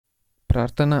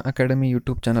ಪ್ರಾರ್ಥನಾ academy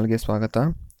YouTube ಚಾನಲ್ಗೆ ಸ್ವಾಗತ.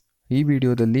 ಈ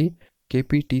ವಿಡಿಯೋದಲ್ಲಿ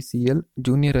KPTCL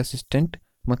ಜೂನಿಯರ್ ಅಸಿಸ್ಟೆಂಟ್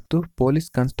ಮತ್ತು ಪೊಲೀಸ್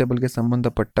ಕಾನ್ಸ್ಟೇಬಲ್ಗೆ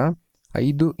ಸಂಬಂಧಪಟ್ಟ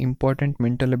 5 ಇಂಪಾರ್ಟೆಂಟ್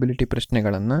ಮೆಂಟಲ್ ಎಬಿಲಿಟಿ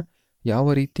ಪ್ರಶ್ನೆಗಳನ್ನು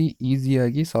ಯಾವ ರೀತಿ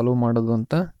ಈಸಿಯಾಗಿ ಸಾಲ್ವ್ ಮಾಡೋದು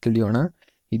ಅಂತ ತಿಳಿಯೋಣ.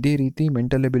 ಇದೇ ರೀತಿ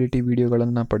ಮೆಂಟಲ್ ಎಬಿಲಿಟಿ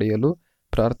ವಿಡಿಯೋಗಳನ್ನು ಪಡೆಯಲು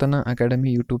ಪ್ರಾರ್ಥನಾ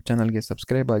ಅಕಾಡೆಮಿ ಯೂಟ್ಯೂಬ್ ಚಾನಲ್ಗೆ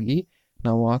ಸಬ್ಸ್ಕ್ರೈಬ್ ಆಗಿ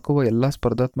ನಾವು ಹಾಕುವ ಎಲ್ಲ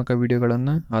ಸ್ಪರ್ಧಾತ್ಮಕ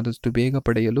ವಿಡಿಯೋಗಳನ್ನು ಆದಷ್ಟು ಬೇಗ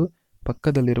ಪಡೆಯಲು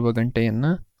ಪಕ್ಕದಲ್ಲಿರುವ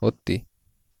ಗಂಟೆಯನ್ನು ಒತ್ತಿ.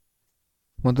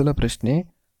 ಮೊದಲ ಪ್ರಶ್ನೆ,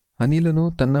 ಅನಿಲನು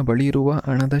ತನ್ನ ಬಳಿ ಇರುವ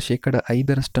ಹಣದ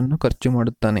 5% ಖರ್ಚು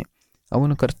ಮಾಡುತ್ತಾನೆ.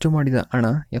 ಅವನು ಖರ್ಚು ಮಾಡಿದ ಹಣ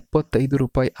 75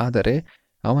 ರೂಪಾಯಿ ಆದರೆ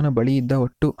ಅವನ ಬಳಿ ಇದ್ದ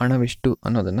ಒಟ್ಟು ಹಣವೆಷ್ಟು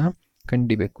ಅನ್ನೋದನ್ನು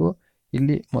ಕಂಡಿಬೇಕು.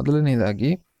 ಇಲ್ಲಿ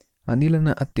ಮೊದಲನೇದಾಗಿ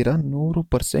ಅನಿಲನ ಹತ್ತಿರ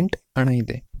 100% ಹಣ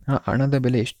ಇದೆ. ಆ ಹಣದ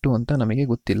ಬೆಲೆ ಎಷ್ಟು ಅಂತ ನಮಗೆ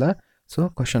ಗೊತ್ತಿಲ್ಲ. So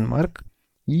question mark.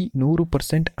 ಈ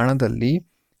 100% ಹಣದಲ್ಲಿ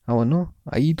ಅವನು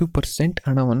 5%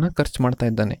 ಹಣವನ್ನು ಖರ್ಚು ಮಾಡ್ತಾ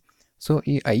ಇದ್ದಾನೆ. ಸೊ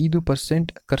ಈ 5%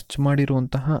 ಖರ್ಚು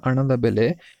ಮಾಡಿರುವಂತಹ ಹಣದ ಬೆಲೆ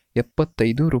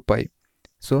 75 ರೂಪಾಯಿ.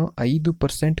 ಸೊ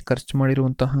 5% ಖರ್ಚು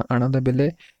ಮಾಡಿರುವಂತಹ ಹಣದ ಬೆಲೆ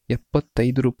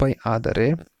 75 ರೂಪಾಯಿ ಆದರೆ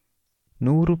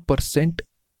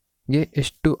 100%ಗೆ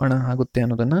ಎಷ್ಟು ಹಣ ಆಗುತ್ತೆ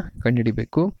ಅನ್ನೋದನ್ನು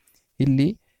ಕಂಡುಹಿಡಿಬೇಕು. ಇಲ್ಲಿ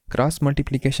ಕ್ರಾಸ್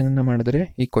ಮಲ್ಟಿಪ್ಲಿಕೇಶನನ್ನು ಮಾಡಿದ್ರೆ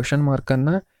ಈ ಕ್ವಶನ್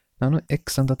ಮಾರ್ಕನ್ನು ನಾನು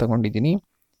ಎಕ್ಸ್ ಅಂತ ತಗೊಂಡಿದ್ದೀನಿ.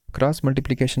 ಕ್ರಾಸ್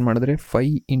ಮಲ್ಟಿಪ್ಲಿಕೇಶನ್ ಮಾಡಿದ್ರೆ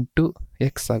 5 ಇಂಟು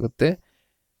ಎಕ್ಸ್ ಆಗುತ್ತೆ,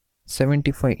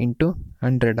 75 ಇಂಟು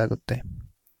 100 ಆಗುತ್ತೆ.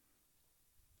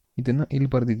 ಇದನ್ನು ಇಲ್ಲಿ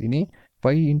ಬರೆದಿದ್ದೀನಿ.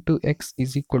 5 into X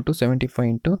is equal to 75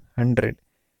 into 100.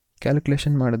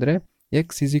 Calculation ಮಾಡಿದ್ರೆ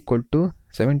X is equal to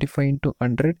 75 into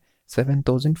 100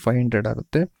 7500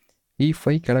 ಆಗುತ್ತೆ. ಈ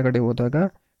 5 ಕೆಳಗಡೆ ಹೋದಾಗ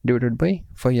ಡಿವೈಡೆಡ್ ಬೈ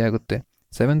 5 ಆಗುತ್ತೆ.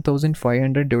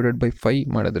 7500 ಡಿವೈಡೆಡ್ ಬೈ 5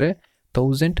 ಮಾಡಿದ್ರೆ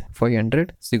 1500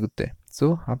 ಸಿಗುತ್ತೆ. So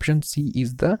option C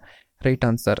is the right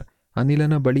answer.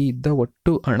 ಅನಿಲನ ಬಳಿ ಇದ್ದ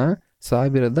ಒಟ್ಟು ಹಣ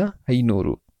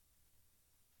 1500.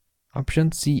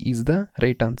 Option C is the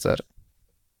right answer.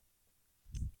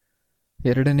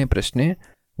 ಎರಡನೇ ಪ್ರಶ್ನೆ,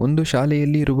 ಒಂದು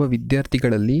ಶಾಲೆಯಲ್ಲಿ ಇರುವ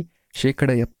ವಿದ್ಯಾರ್ಥಿಗಳಲ್ಲಿ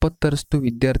 70%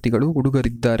 ವಿದ್ಯಾರ್ಥಿಗಳು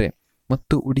ಹುಡುಗರಿದ್ದಾರೆ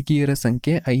ಮತ್ತು ಹುಡುಗಿಯರ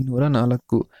ಸಂಖ್ಯೆ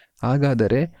 504.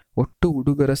 ಹಾಗಾದರೆ ಒಟ್ಟು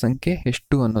ಹುಡುಗರ ಸಂಖ್ಯೆ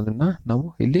ಎಷ್ಟು ಅನ್ನೋದನ್ನು ನಾವು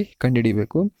ಇಲ್ಲಿ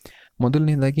ಕಂಡುಹಿಡಿಬೇಕು.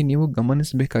 ಮೊದಲನೇದಾಗಿ ನೀವು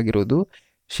ಗಮನಿಸಬೇಕಾಗಿರೋದು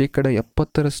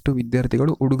 70%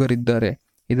 ವಿದ್ಯಾರ್ಥಿಗಳು ಹುಡುಗರಿದ್ದಾರೆ.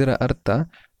 ಇದರ ಅರ್ಥ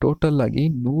ಟೋಟಲ್ ಆಗಿ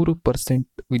 100%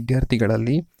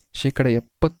 ವಿದ್ಯಾರ್ಥಿಗಳಲ್ಲಿ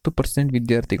 70%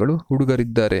 ವಿದ್ಯಾರ್ಥಿಗಳು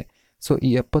ಹುಡುಗರಿದ್ದಾರೆ. ಸೊ ಈ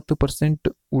 70%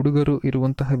 ಹುಡುಗರು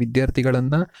ಇರುವಂತಹ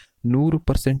ವಿದ್ಯಾರ್ಥಿಗಳನ್ನು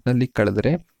 100%ನಲ್ಲಿ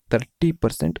ಕಳೆದರೆ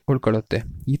 30% ಉಳ್ಕೊಳ್ಳುತ್ತೆ.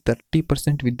 ಈ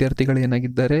 30% ವಿದ್ಯಾರ್ಥಿಗಳು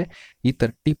ಏನಾಗಿದ್ದಾರೆ? ಈ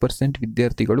 30%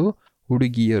 ವಿದ್ಯಾರ್ಥಿಗಳು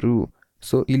ಹುಡುಗಿಯರು.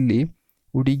 ಸೊ ಇಲ್ಲಿ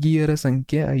ಹುಡುಗಿಯರ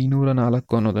ಸಂಖ್ಯೆ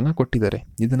 504 ಅನ್ನೋದನ್ನು ಕೊಟ್ಟಿದ್ದಾರೆ.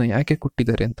 ಇದನ್ನು ಯಾಕೆ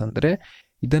ಕೊಟ್ಟಿದ್ದಾರೆ ಅಂತಂದರೆ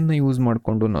ಇದನ್ನು ಯೂಸ್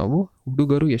ಮಾಡಿಕೊಂಡು ನಾವು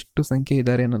ಹುಡುಗರು ಎಷ್ಟು ಸಂಖ್ಯೆ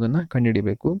ಇದ್ದಾರೆ ಅನ್ನೋದನ್ನು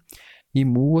ಕಂಡುಹಿಡಿಬೇಕು. ಈ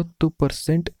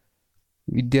 30%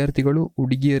 ವಿದ್ಯಾರ್ಥಿಗಳು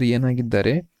ಹುಡುಗಿಯರು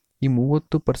ಏನಾಗಿದ್ದಾರೆ? ಈ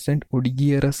 30%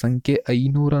 ಹುಡುಗಿಯರ ಸಂಖ್ಯೆ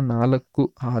 504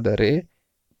 ಆದರೆ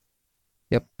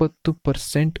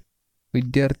 70%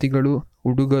 ವಿದ್ಯಾರ್ಥಿಗಳು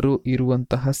ಹುಡುಗರು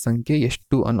ಇರುವಂತಹ ಸಂಖ್ಯೆ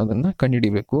ಎಷ್ಟು ಅನ್ನೋದನ್ನು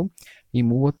ಕಂಡುಹಿಡಿಬೇಕು. ಈ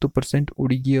 30%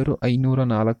 ಹುಡುಗಿಯರು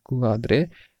 504 ಆದರೆ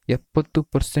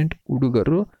 70%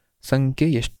 ಹುಡುಗರು ಸಂಖ್ಯೆ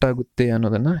ಎಷ್ಟಾಗುತ್ತೆ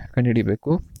ಅನ್ನೋದನ್ನು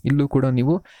ಕಂಡುಹಿಡಿಬೇಕು. ಇಲ್ಲೂ ಕೂಡ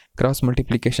ನೀವು ಕ್ರಾಸ್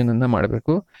ಮಲ್ಟಿಪ್ಲಿಕೇಶನನ್ನು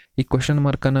ಮಾಡಬೇಕು. ಈ ಕ್ವಶನ್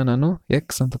ಮಾರ್ಕನ್ನು ನಾನು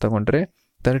ಎಕ್ಸ್ ಅಂತ ತಗೊಂಡ್ರೆ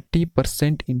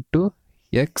 30% into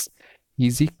X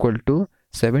is equal to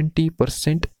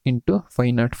 70% into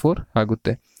 504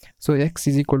 ಆಗುತ್ತೆ. So X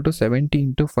is equal to 70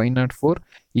 into 504.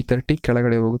 ಈ 30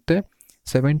 ಕೆಳಗಡೆ ಹೋಗುತ್ತೆ.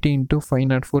 70 ಇಂಟು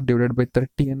 504 ಡಿವೈಡೆಡ್ ಬೈ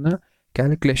 30ಯನ್ನು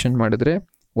ಕ್ಯಾಲ್ಕುಲೇಷನ್ ಮಾಡಿದ್ರೆ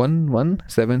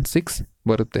 1176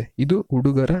 ಬರುತ್ತೆ. ಇದು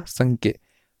ಹುಡುಗರ ಸಂಖ್ಯೆ.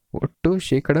 ಒಟ್ಟು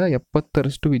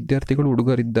 70% ವಿದ್ಯಾರ್ಥಿಗಳು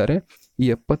ಹುಡುಗರಿದ್ದಾರೆ. ಈ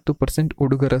 70%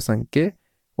 ಹುಡುಗರ ಸಂಖ್ಯೆ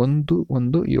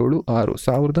 1176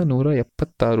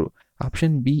 1176.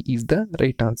 Option B is the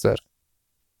right answer.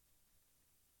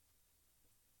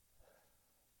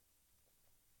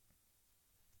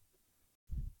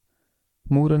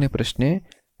 ಮೂರನೇ ಪ್ರಶ್ನೆ,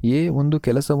 ಎ ಒಂದು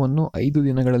ಕೆಲಸವನ್ನು 5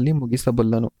 ದಿನಗಳಲ್ಲಿ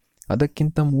ಮುಗಿಸಬಲ್ಲನು.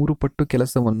 ಅದಕ್ಕಿಂತ 3 ಪಟ್ಟು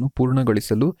ಕೆಲಸವನ್ನು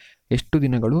ಪೂರ್ಣಗೊಳಿಸಲು ಎಷ್ಟು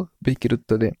ದಿನಗಳು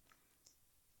ಬೇಕಿರುತ್ತದೆ?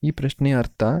 ಈ ಪ್ರಶ್ನೆಯ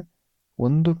ಅರ್ಥ,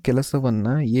 ಒಂದು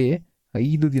ಕೆಲಸವನ್ನು ಎ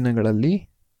 5 ದಿನಗಳಲ್ಲಿ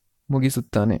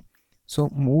ಮುಗಿಸುತ್ತಾನೆ. ಸೊ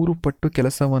 3 ಪಟ್ಟು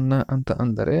ಕೆಲಸವನ್ನು ಅಂತ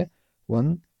ಅಂದರೆ 1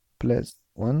 +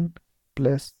 1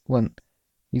 + 1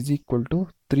 ಈಸ್ ಈಕ್ವಲ್ ಟು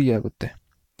 3 ಆಗುತ್ತೆ.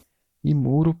 ಈ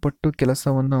 3 ಪಟ್ಟು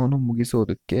ಕೆಲಸವನ್ನು ಅವನು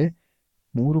ಮುಗಿಸೋದಕ್ಕೆ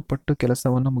 3 ಪಟ್ಟು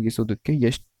ಕೆಲಸವನ್ನು ಮುಗಿಸೋದಕ್ಕೆ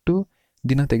ಎಷ್ಟು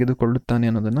ದಿನ ತೆಗೆದುಕೊಳ್ಳುತ್ತಾನೆ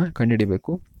ಅನ್ನೋದನ್ನು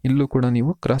ಕಂಡುಹಿಡಿಬೇಕು. ಇಲ್ಲೂ ಕೂಡ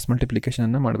ನೀವು ಕ್ರಾಸ್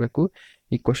ಮಲ್ಟಿಪ್ಲಿಕೇಶನನ್ನು ಮಾಡಬೇಕು.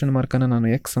 ಈ ಕ್ವಶನ್ ಮಾರ್ಕನ್ನು ನಾನು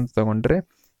ಎಕ್ಸ್ ಅಂತ ತಗೊಂಡ್ರೆ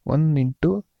 1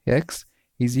 into X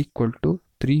is equal to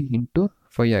 3 into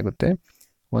 5 ಆಗುತ್ತೆ.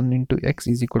 1 into X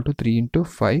is equal to 3 into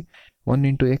 5. 1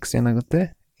 into X ಏನಾಗುತ್ತೆ?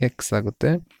 ಎಕ್ಸ್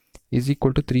ಆಗುತ್ತೆ. Is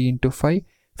equal to 3 into 5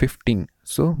 15.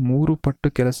 So 3 ಪಟ್ಟು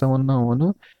ಕೆಲಸವನ್ನು ಅವನು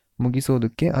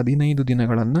ಮುಗಿಸೋದಕ್ಕೆ 15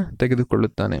 ದಿನಗಳನ್ನು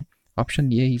ತೆಗೆದುಕೊಳ್ಳುತ್ತಾನೆ. Option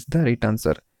A is the right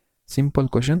answer. Simple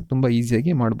question, ತುಂಬ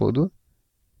ಈಸಿಯಾಗಿ ಮಾಡ್ಬೋದು.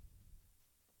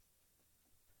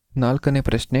 4ನೇ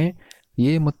ಪ್ರಶ್ನೆ,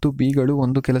 ಎ ಮತ್ತು ಬಿಗಳು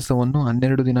ಒಂದು ಕೆಲಸವನ್ನು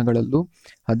 12 ದಿನಗಳಲ್ಲೂ,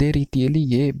 ಅದೇ ರೀತಿಯಲ್ಲಿ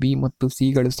ಎ, ಬಿ ಮತ್ತು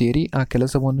ಸಿಗಳು ಸೇರಿ ಆ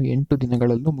ಕೆಲಸವನ್ನು 8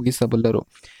 ದಿನಗಳಲ್ಲೂ ಮುಗಿಸಬಲ್ಲರು.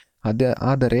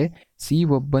 ಆದರೆ ಸಿ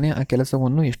ಒಬ್ಬನೇ ಆ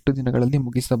ಕೆಲಸವನ್ನು ಎಷ್ಟು ದಿನಗಳಲ್ಲಿ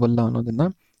ಮುಗಿಸಬಲ್ಲ ಅನ್ನೋದನ್ನು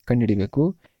ಕಂಡುಹಿಡಿಬೇಕು.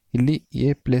 ಇಲ್ಲಿ ಎ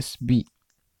ಪ್ಲಸ್ ಬಿ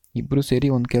ಇಬ್ಬರು ಸೇರಿ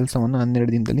ಒಂದು ಕೆಲಸವನ್ನು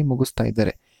 12 ದಿನದಲ್ಲಿ ಮುಗಿಸ್ತಾ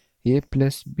ಇದ್ದಾರೆ. A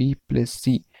plus B plus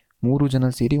C 3 ಜನ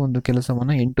ಸೇರಿ ಒಂದು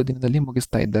ಕೆಲಸವನ್ನು 8 ದಿನದಲ್ಲಿ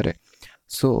ಮುಗಿಸ್ತಾ ಇದ್ದಾರೆ.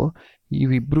 ಸೊ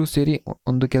ಇವಿಬ್ಬರು ಸೇರಿ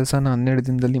ಒಂದು ಕೆಲಸನ 12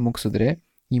 ದಿನದಲ್ಲಿ ಮುಗಿಸಿದ್ರೆ,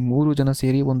 ಈ 3 ಜನ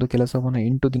ಸೇರಿ ಒಂದು ಕೆಲಸವನ್ನು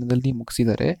 8 ದಿನದಲ್ಲಿ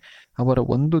ಮುಗಿಸಿದರೆ ಅವರ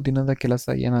ಒಂದು ದಿನದ ಕೆಲಸ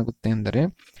ಏನಾಗುತ್ತೆ ಅಂದರೆ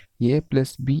A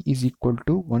plus B is equal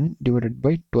to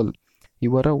 1/12.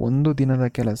 ಇವರ ಒಂದು ದಿನದ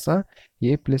ಕೆಲಸ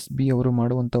ಎ ಪ್ಲಸ್ ಬಿ ಅವರು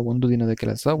ಮಾಡುವಂಥ ಒಂದು ದಿನದ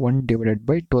ಕೆಲಸ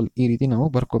 1/12 ಈ ರೀತಿ ನಾವು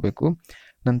ಬರ್ಕೋಬೇಕು.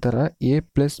 ನಂತರ A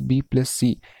plus B plus C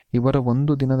ಇವರ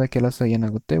ಒಂದು ದಿನದ ಕೆಲಸ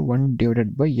ಏನಾಗುತ್ತೆ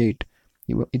 1/8.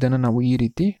 ಇದನ್ನು ನಾವು ಈ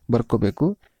ರೀತಿ ಬರ್ಕೋಬೇಕು.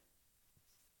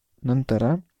 ನಂತರ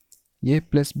A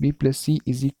plus B plus C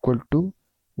is equal to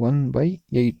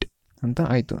 1/8 ಅಂತ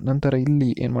ಆಯಿತು. ನಂತರ ಇಲ್ಲಿ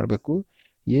ಏನು ಮಾಡಬೇಕು,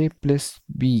 ಎ ಪ್ಲಸ್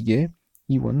ಬಿಗೆ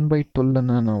ಈ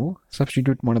 1/12 ನಾವು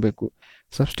ಸಬ್ಸ್ಟಿಟ್ಯೂಟ್ ಮಾಡಬೇಕು.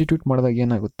 ಸಬ್ಸ್ಟಿಟ್ಯೂಟ್ ಮಾಡಿದಾಗ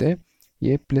ಏನಾಗುತ್ತೆ,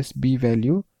 ಎ ಪ್ಲಸ್ ಬಿ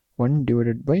ವ್ಯಾಲ್ಯೂ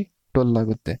 1/12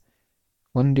 ಆಗುತ್ತೆ.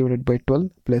 1/12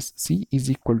 plus C is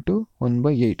equal to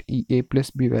 1/8. ಈ ಎ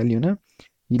ಪ್ಲಸ್ ಬಿ ವ್ಯಾಲ್ಯೂನ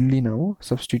ಇಲ್ಲಿ ನಾವು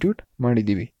ಸಬ್ಸ್ಟಿಟ್ಯೂಟ್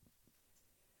ಮಾಡಿದ್ದೀವಿ.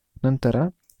 ನಂತರ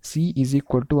ಸಿ ಈಸ್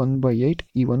ಈಕ್ವಲ್ ಟು 1/8.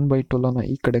 ಈ 1/12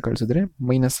 ಈ ಕಡೆ ಕಳಿಸಿದ್ರೆ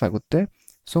ಮೈನಸ್ ಆಗುತ್ತೆ.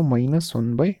 ಸೊ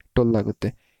 -1/12 ಆಗುತ್ತೆ.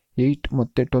 8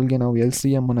 ಮತ್ತು 12ಗೆ ನಾವು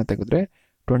LCM ಅನ್ನು ತೆಗೆದ್ರೆ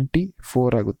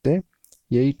 24 ಆಗುತ್ತೆ.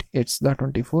 8 8s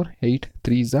 24, 8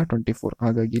 3s 24.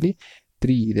 ಹಾಗಾಗಿ ಇಲ್ಲಿ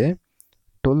 3 ಇದೆ.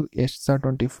 12 8s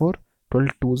 24,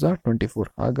 12 2s 24.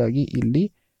 ಹಾಗಾಗಿ ಇಲ್ಲಿ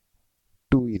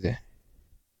 2 ಇದೆ.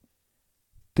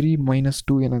 3 -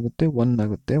 2 ಏನಾಗುತ್ತೆ, 1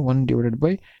 ಆಗುತ್ತೆ.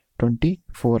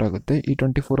 1/24 ಆಗುತ್ತೆ. ಈ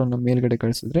 24 ಮೇಲ್ಗಡೆ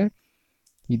ಕಳಿಸಿದ್ರೆ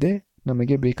ಇದೇ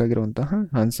ನಮಗೆ ಬೇಕಾಗಿರುವಂತಹ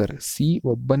ಆನ್ಸರ್. ಸಿ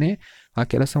ಒಬ್ಬನೇ ಆ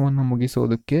ಕೆಲಸವನ್ನು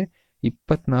ಮುಗಿಸೋದಕ್ಕೆ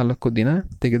 24 ದಿನ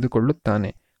ತೆಗೆದುಕೊಳ್ಳುತ್ತಾನೆ.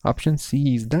 Option C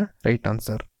is the right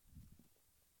answer.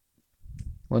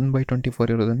 1/24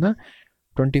 ಇರೋದನ್ನು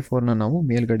 24ನ ನಾವು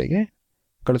ಮೇಲ್ಗಡೆಗೆ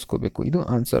ಕಳಿಸ್ಕೋಬೇಕು. ಇದು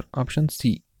ಆನ್ಸರ್, ಆಪ್ಷನ್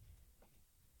ಸಿ.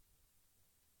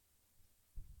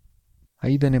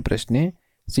 5ನೇ ಪ್ರಶ್ನೆ,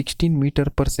 16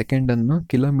 ಮೀಟರ್ ಪರ್ ಸೆಕೆಂಡನ್ನು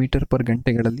ಕಿಲೋಮೀಟರ್ ಪರ್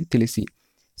ಗಂಟೆಗಳಲ್ಲಿ ತಿಳಿಸಿ.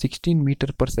 16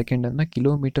 ಮೀಟರ್ ಪರ್ ಸೆಕೆಂಡನ್ನು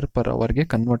ಕಿಲೋಮೀಟರ್ ಪರ್ ಅವರ್ಗೆ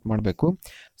ಕನ್ವರ್ಟ್ ಮಾಡಬೇಕು.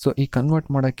 ಸೊ ಈ ಕನ್ವರ್ಟ್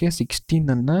ಮಾಡೋಕ್ಕೆ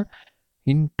 16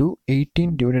 ಇಂಟು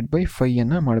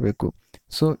 18/5 ಮಾಡಬೇಕು.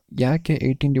 ಸೊ ಯಾಕೆ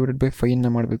 18/5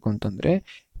 ಮಾಡಬೇಕು ಅಂತಂದರೆ,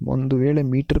 ಒಂದು ವೇಳೆ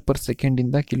ಮೀಟರ್ ಪರ್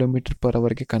ಸೆಕೆಂಡಿಂದ ಕಿಲೋಮೀಟರ್ ಪರ್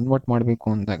ಅವರ್ಗೆ ಕನ್ವರ್ಟ್ ಮಾಡಬೇಕು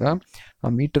ಅಂದಾಗ ಆ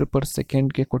ಮೀಟರ್ ಪರ್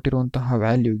ಸೆಕೆಂಡ್ಗೆ ಕೊಟ್ಟಿರುವಂತಹ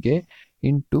ವ್ಯಾಲ್ಯೂಗೆ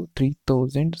ಇಂಟು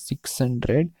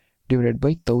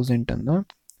 3600/1000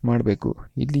 ಮಾಡಬೇಕು.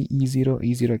 ಇಲ್ಲಿ ಈ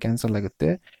 0 ಕ್ಯಾನ್ಸಲ್ ಆಗುತ್ತೆ.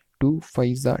 2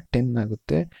 5s 10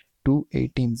 ಆಗುತ್ತೆ. 2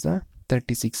 18s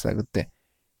 36 ಆಗುತ್ತೆ.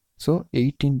 ಸೊ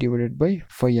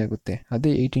 18/5 ಆಗುತ್ತೆ.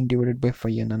 ಅದೇ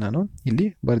 18/5 ನಾನು ಇಲ್ಲಿ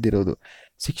ಬರೆದಿರೋದು.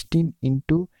 16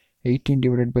 ಇಂಟು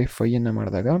 18/5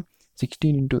 ಮಾಡಿದಾಗ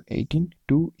 16 ಇಂಟು 18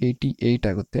 288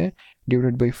 ಆಗುತ್ತೆ.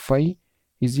 /5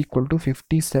 is equal to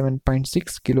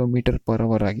 57.6 kilometre per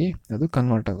hour ಆಗಿ ಅದು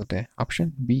ಕನ್ವರ್ಟ್ ಆಗುತ್ತೆ. Option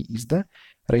B is the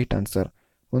right answer.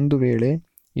 ಒಂದು ವೇಳೆ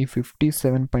ಈ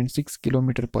 57.6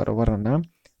 ಕಿಲೋಮೀಟರ್ ಪರ್ ಅವರನ್ನು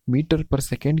ಮೀಟರ್ ಪರ್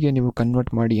ಸೆಕೆಂಡ್ಗೆ ನೀವು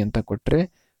ಕನ್ವರ್ಟ್ ಮಾಡಿ ಅಂತ ಕೊಟ್ಟರೆ,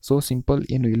 ಸೊ ಸಿಂಪಲ್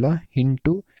ಏನೂ ಇಲ್ಲ,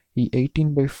 ಇಂಟು ಈ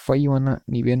 18/5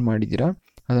 ನೀವೇನು ಮಾಡಿದ್ದೀರಾ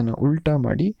ಅದನ್ನು ಉಲ್ಟಾ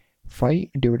ಮಾಡಿ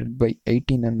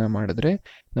 5/18 ಮಾಡಿದ್ರೆ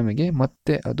ನಮಗೆ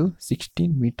ಮತ್ತೆ ಅದು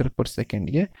 16 ಮೀಟರ್ ಪರ್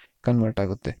ಸೆಕೆಂಡ್ಗೆ ಕನ್ವರ್ಟ್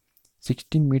ಆಗುತ್ತೆ.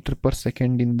 16 ಮೀಟರ್ ಪರ್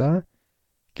ಸೆಕೆಂಡಿಂದ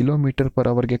ಕಿಲೋಮೀಟರ್ ಪರ್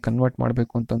ಅವರ್ಗೆ ಕನ್ವರ್ಟ್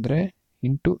ಮಾಡಬೇಕು ಅಂತಂದರೆ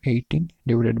ಇಂಟು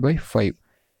 18/5.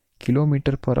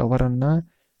 ಕಿಲೋಮೀಟರ್ ಪರ್ ಅವರನ್ನು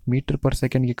ಮೀಟರ್ ಪರ್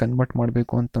ಸೆಕೆಂಡ್ಗೆ ಕನ್ವರ್ಟ್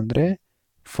ಮಾಡಬೇಕು ಅಂತಂದರೆ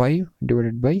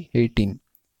 5/18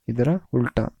 ಇದರ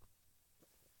ಉಲ್ಟಾ.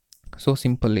 ಸೊ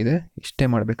ಸಿಂಪಲ್ ಇದೆ, ಇಷ್ಟೇ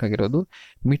ಮಾಡಬೇಕಾಗಿರೋದು.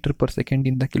 ಮೀಟರ್ ಪರ್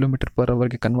ಸೆಕೆಂಡಿಂದ ಕಿಲೋಮೀಟರ್ ಪರ್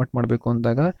ಅವರ್ಗೆ ಕನ್ವರ್ಟ್ ಮಾಡಬೇಕು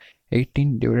ಅಂದಾಗ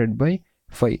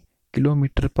 18/5.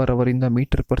 ಕಿಲೋಮೀಟರ್ ಪರ್ ಅವರಿಂದ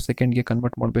ಮೀಟರ್ ಪರ್ ಸೆಕೆಂಡ್ಗೆ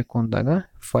ಕನ್ವರ್ಟ್ ಮಾಡಬೇಕು ಅಂದಾಗ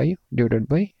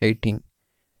 5/18.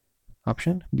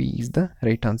 Option B is the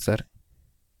right answer.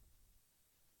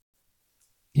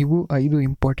 ಇವು 5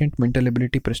 ಇಂಪಾರ್ಟೆಂಟ್ ಮೆಂಟಲ್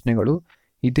ಎಬಿಲಿಟಿ ಪ್ರಶ್ನೆಗಳು.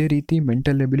 ಇದೇ ರೀತಿ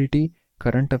ಮೆಂಟಲ್ ಎಬಿಲಿಟಿ,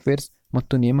 ಕರೆಂಟ್ ಅಫೇರ್ಸ್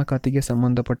ಮತ್ತು ನೇಮಕಾತಿಗೆ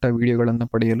ಸಂಬಂಧಪಟ್ಟ ವಿಡಿಯೋಗಳನ್ನು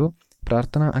ಪಡೆಯಲು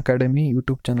ಪ್ರಾರ್ಥನಾ ಅಕಾಡೆಮಿ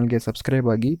ಯೂಟ್ಯೂಬ್ ಚಾನಲ್ಗೆ ಸಬ್ಸ್ಕ್ರೈಬ್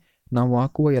ಆಗಿ. ನಾವು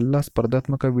ಹಾಕುವ ಎಲ್ಲ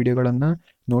ಸ್ಪರ್ಧಾತ್ಮಕ ವಿಡಿಯೋಗಳನ್ನು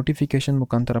ನೋಟಿಫಿಕೇಷನ್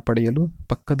ಮುಖಾಂತರ ಪಡೆಯಲು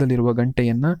ಪಕ್ಕದಲ್ಲಿರುವ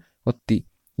ಗಂಟೆಯನ್ನು ಒತ್ತಿ.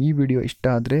 ಈ ವಿಡಿಯೋ ಇಷ್ಟ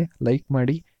ಆದರೆ ಲೈಕ್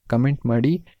ಮಾಡಿ, ಕಮೆಂಟ್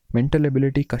ಮಾಡಿ, ಮೆಂಟಲ್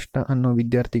ಎಬಿಲಿಟಿ ಕಷ್ಟ ಅನ್ನೋ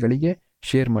ವಿದ್ಯಾರ್ಥಿಗಳಿಗೆ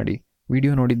ಶೇರ್ ಮಾಡಿ.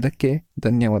 ವಿಡಿಯೋ ನೋಡಿದ್ದಕ್ಕೆ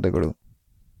ಧನ್ಯವಾದಗಳು.